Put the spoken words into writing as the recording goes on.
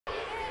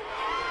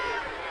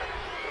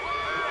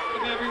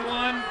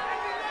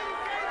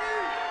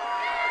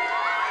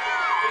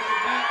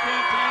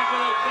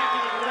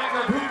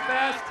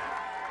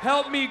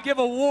Help me give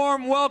a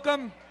warm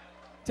welcome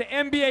to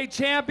NBA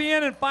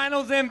champion and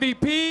finals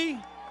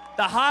MVP,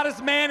 the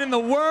hottest man in the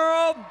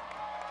world,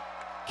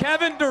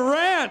 Kevin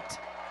Durant.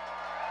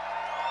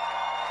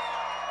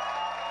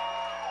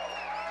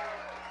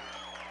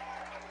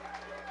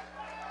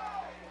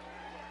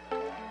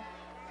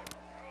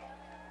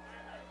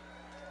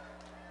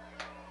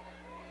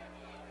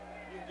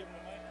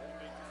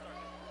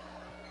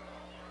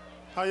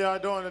 How y'all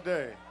doing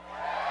today?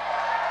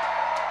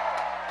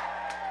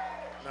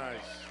 Nice.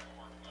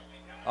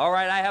 All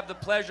right, I have the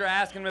pleasure of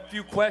asking him a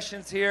few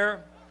questions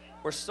here.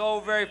 We're so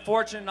very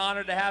fortunate and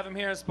honored to have him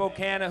here in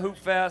Spokane at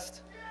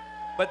Hoopfest.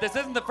 But this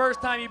isn't the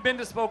first time you've been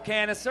to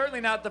Spokane. It's certainly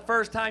not the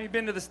first time you've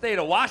been to the state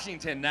of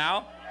Washington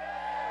now.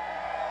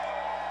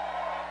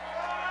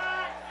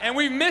 And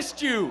we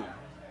missed you.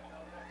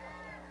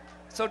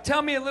 So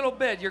tell me a little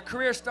bit. Your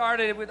career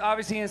started with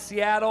obviously in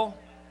Seattle.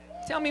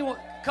 Tell me a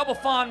couple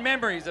fond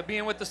memories of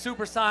being with the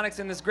Supersonics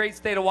in this great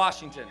state of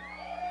Washington.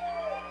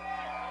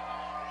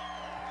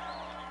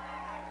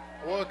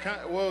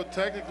 Well,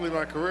 technically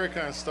my career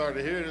kind of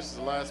started here. This is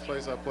the last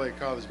place I played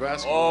college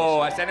basketball. Oh,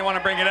 I didn't want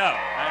to bring it up.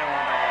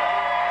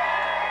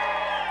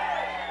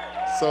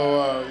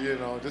 So, you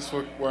know, this is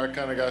where I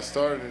kind of got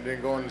started, and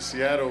then going to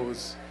Seattle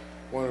was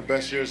one of the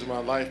best years of my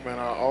life, man.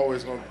 I'm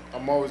always going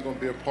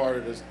to be a part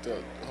of this,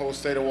 the whole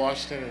state of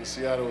Washington and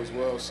Seattle as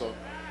well. So,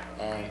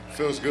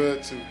 feels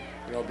good to,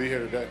 you know, be here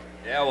today.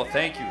 Yeah, well,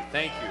 thank you.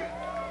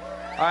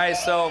 All right,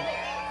 so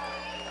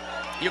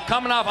you're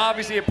coming off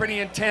obviously a pretty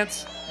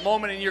intense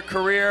moment in your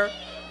career,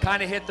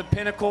 kind of hit the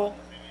pinnacle.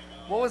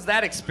 What was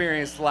that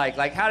experience like?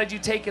 Like, how did you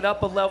take it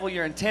up a level,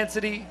 your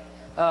intensity,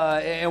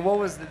 and what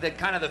was the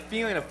kind of the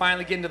feeling of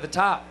finally getting to the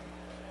top?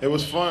 It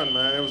was fun,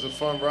 man. It was a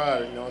fun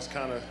ride. You know, it's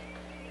kind of,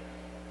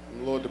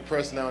 I'm a little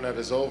depressed now that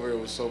it's over. It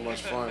was so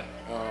much fun,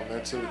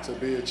 and to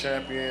be a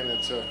champion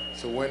and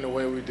to win the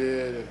way we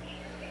did, and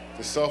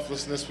the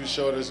selflessness we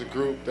showed as a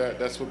group,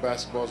 that's what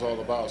basketball's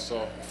all about.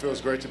 So it feels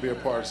great to be a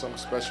part of something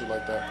special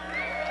like that.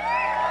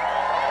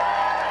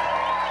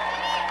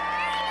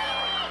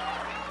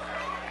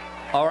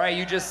 All right,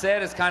 you just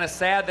said it's kind of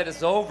sad that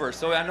it's over.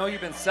 So I know you've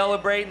been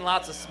celebrating,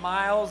 lots of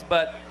smiles,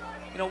 but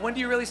you know, when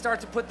do you really start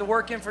to put the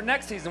work in for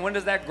next season? When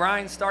does that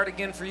grind start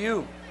again for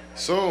you?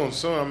 Soon.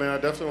 I mean, I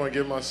definitely want to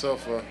give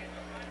myself a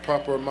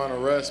proper amount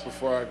of rest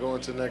before I go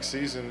into next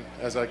season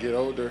as I get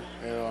older.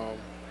 And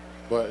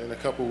but in a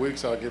couple of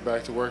weeks, I'll get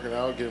back to working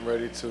out, getting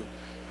ready to,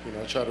 you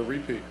know, try to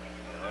repeat.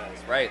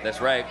 That's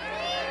right.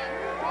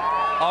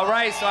 All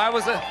right, so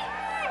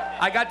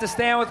I got to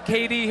stand with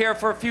KD here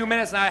for a few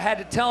minutes, and I had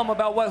to tell him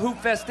about what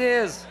Hoopfest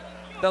is.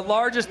 The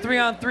largest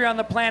 3-on-3 on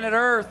the planet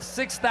Earth,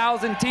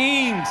 6,000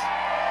 teams,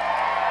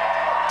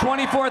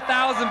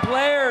 24,000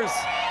 players.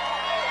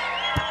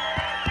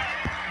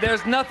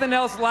 There's nothing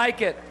else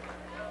like it.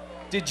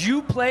 Did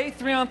you play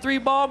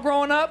 3-on-3 ball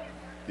growing up?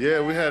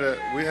 Yeah, we had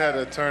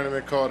a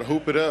tournament called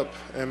Hoop It Up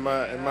in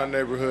my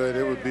neighborhood.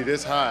 It would be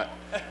this hot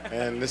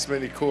and this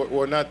many court,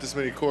 well, not this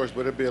many courts,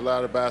 but it'd be a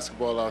lot of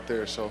basketball out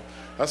there. So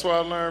that's why I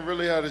learned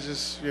really how to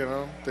just, you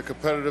know, the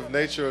competitive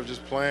nature of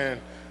just playing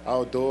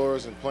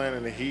outdoors and playing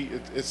in the heat.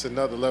 It's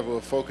another level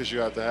of focus you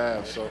have to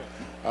have. So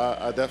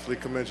I definitely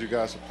commend you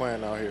guys for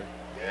playing out here.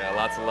 Yeah,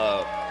 lots of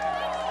love.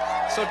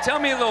 So tell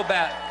me a little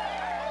bit.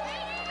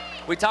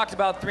 We talked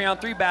about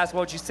 3-on-3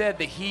 basketball. What you said,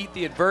 the heat,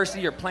 the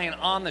adversity, you're playing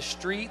on the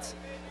streets.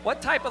 What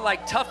type of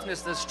like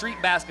toughness does street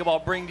basketball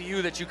bring to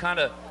you that you kind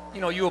of, you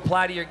know, you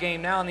apply to your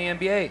game now in the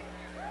NBA?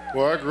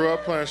 Well, I grew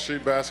up playing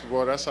street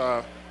basketball. That's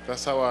how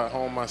I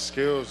hone my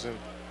skills, and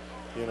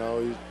you know,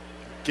 you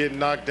get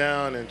knocked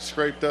down and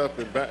scraped up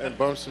and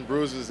bumps and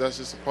bruises. That's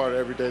just a part of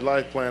everyday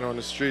life playing on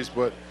the streets.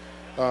 But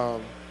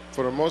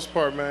for the most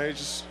part, man,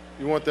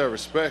 you want that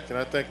respect, and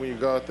I think when you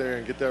go out there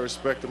and get that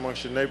respect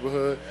amongst your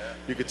neighborhood,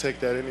 you can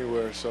take that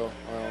anywhere. So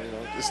you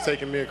know, it's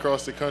taking me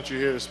across the country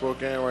here to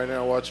Spokane right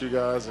now, watch you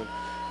guys, and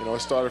you know, it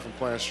started from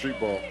playing street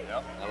ball.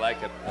 Yep, I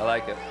like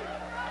it.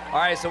 All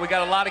right, so we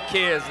got a lot of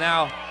kids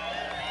now.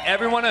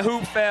 Everyone at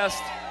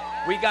Hoopfest,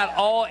 we got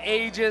all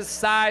ages,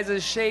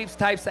 sizes, shapes,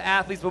 types of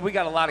athletes, but we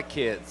got a lot of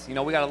kids. You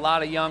know, we got a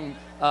lot of young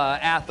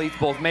athletes,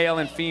 both male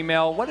and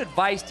female. What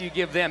advice do you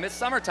give them? It's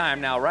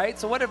summertime now, right?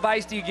 So what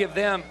advice do you give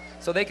them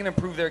so they can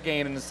improve their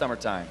game in the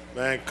summertime?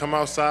 Man, come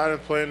outside and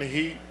play in the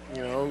heat.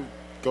 You know,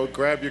 go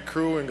grab your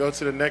crew and go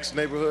to the next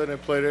neighborhood and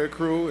play their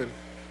crew, and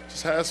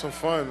just have some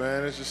fun,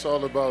 man. It's just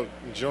all about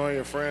enjoying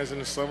your friends in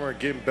the summer and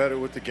getting better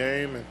with the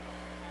game, and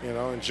you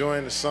know,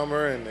 enjoying the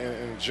summer and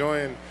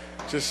enjoying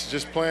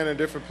just playing in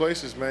different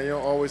places, man. You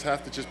don't always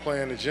have to just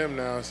play in the gym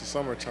now. It's the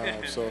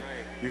summertime, so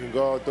you can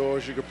go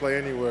outdoors, you can play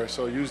anywhere.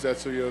 So use that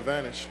to your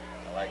advantage.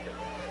 I like it.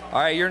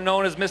 All right, you're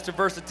known as Mr.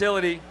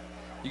 Versatility.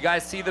 You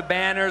guys see the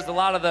banners, a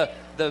lot of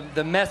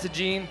the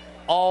messaging,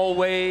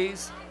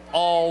 always,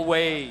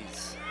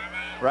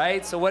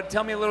 right? So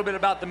tell me a little bit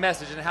about the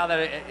message and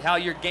how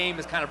your game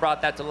has kind of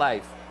brought that to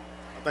life.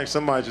 I think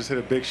somebody just hit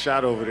a big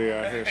shot over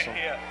there. I hear some.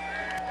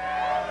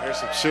 I hear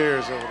some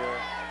cheers over there.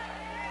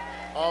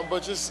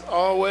 But just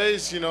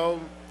always, you know,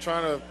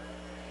 trying to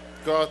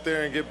go out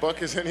there and get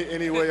buckets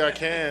any way I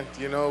can,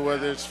 you know,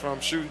 whether it's from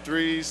shooting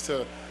threes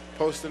to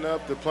posting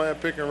up to playing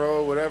pick and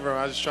roll, whatever.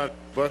 I just try to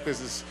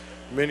buckets as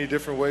many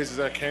different ways as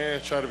I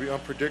can, try to be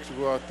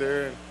unpredictable out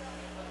there. And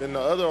then the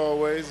other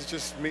always is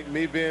just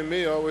me being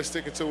me, always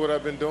sticking to what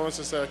I've been doing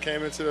since I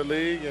came into the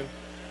league. And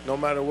no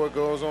matter what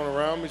goes on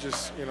around me,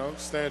 just, you know,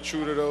 staying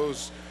true to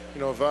those, you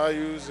know,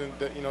 values and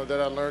that, you know,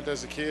 that I learned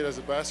as a kid, as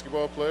a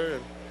basketball player,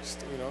 and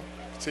just, you know,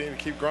 continue to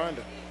keep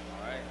grinding.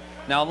 All right.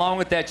 Now, along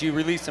with that, you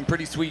released some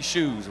pretty sweet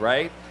shoes,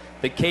 right?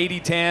 The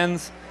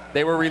KD10s,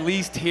 they were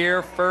released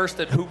here first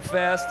at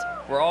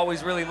Hoopfest. We're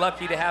always really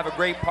lucky to have a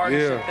great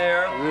partnership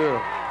there.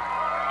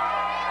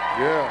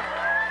 Yeah.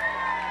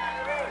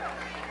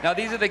 Now,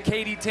 these are the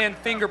KD10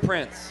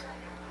 fingerprints.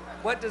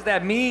 What does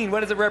that mean? What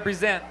does it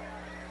represent?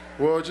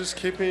 Well, just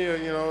keeping your,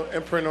 you know,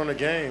 imprint on the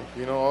game.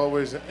 You know,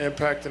 always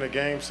impacting the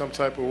game some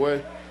type of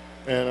way.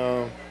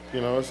 And you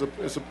know,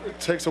 it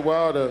takes a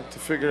while to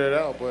figure that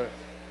out, but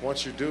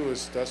once you do,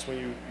 that's when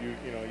you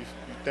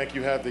think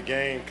you have the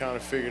game kind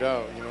of figured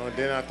out. You know, and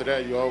then after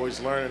that, you're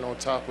always learning on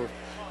top of,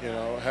 you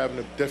know, having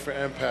a different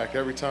impact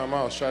every time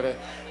out. Try to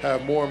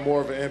have more and more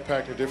of an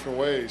impact in different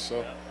ways.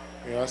 So,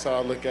 you know, that's how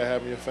I look at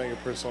having your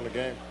fingerprints on the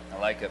game. I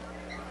like it.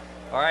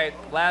 All right,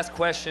 last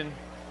question.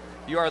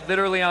 You are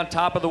literally on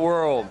top of the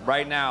world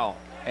right now,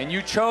 and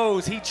he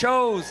chose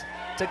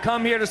to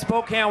come here to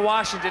Spokane,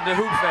 Washington to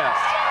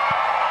Hoopfest.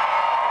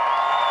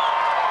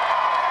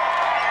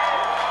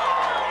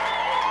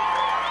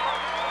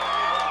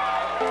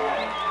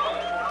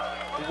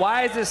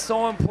 Why is this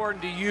so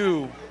important to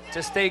you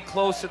to stay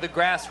close to the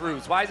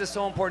grassroots? Why is it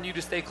so important to you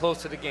to stay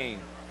close to the game?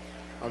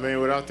 I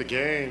mean, without the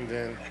game,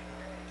 then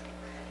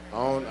I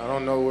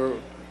don't know where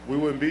we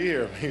wouldn't be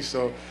here. I mean,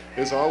 so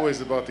it's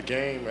always about the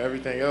game.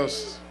 Everything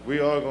else, we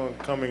all gonna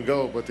come and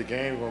go, but the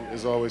game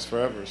is always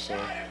forever. So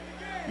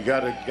you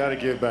gotta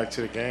give back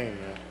to the game,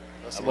 man.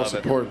 That's the most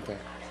important thing.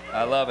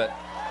 I love it.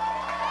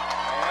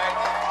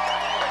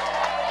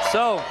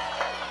 So,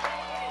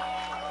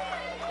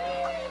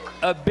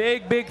 a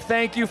big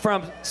thank you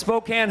from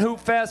Spokane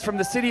Hoopfest, from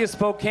the city of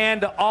Spokane,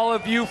 to all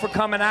of you for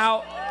coming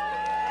out.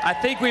 I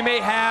think we may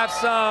have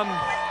some.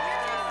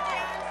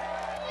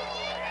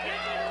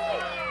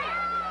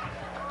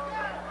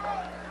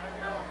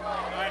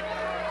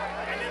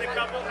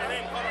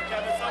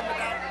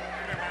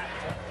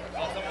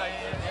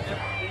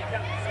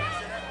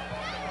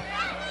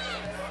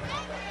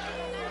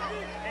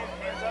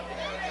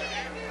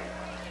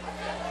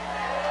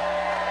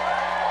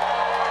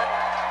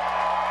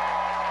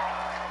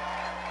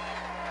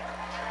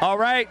 All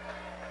right.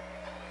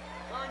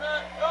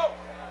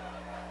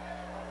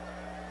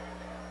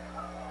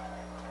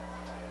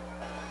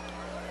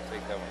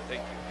 Take that one.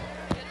 Thank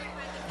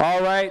you.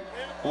 All right.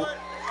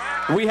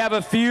 We have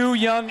a few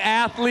young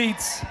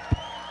athletes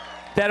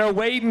that are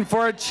waiting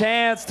for a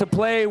chance to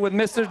play with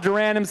Mr.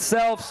 Durant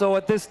himself. So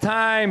at this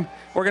time,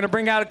 we're going to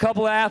bring out a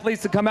couple of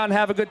athletes to come out and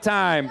have a good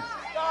time.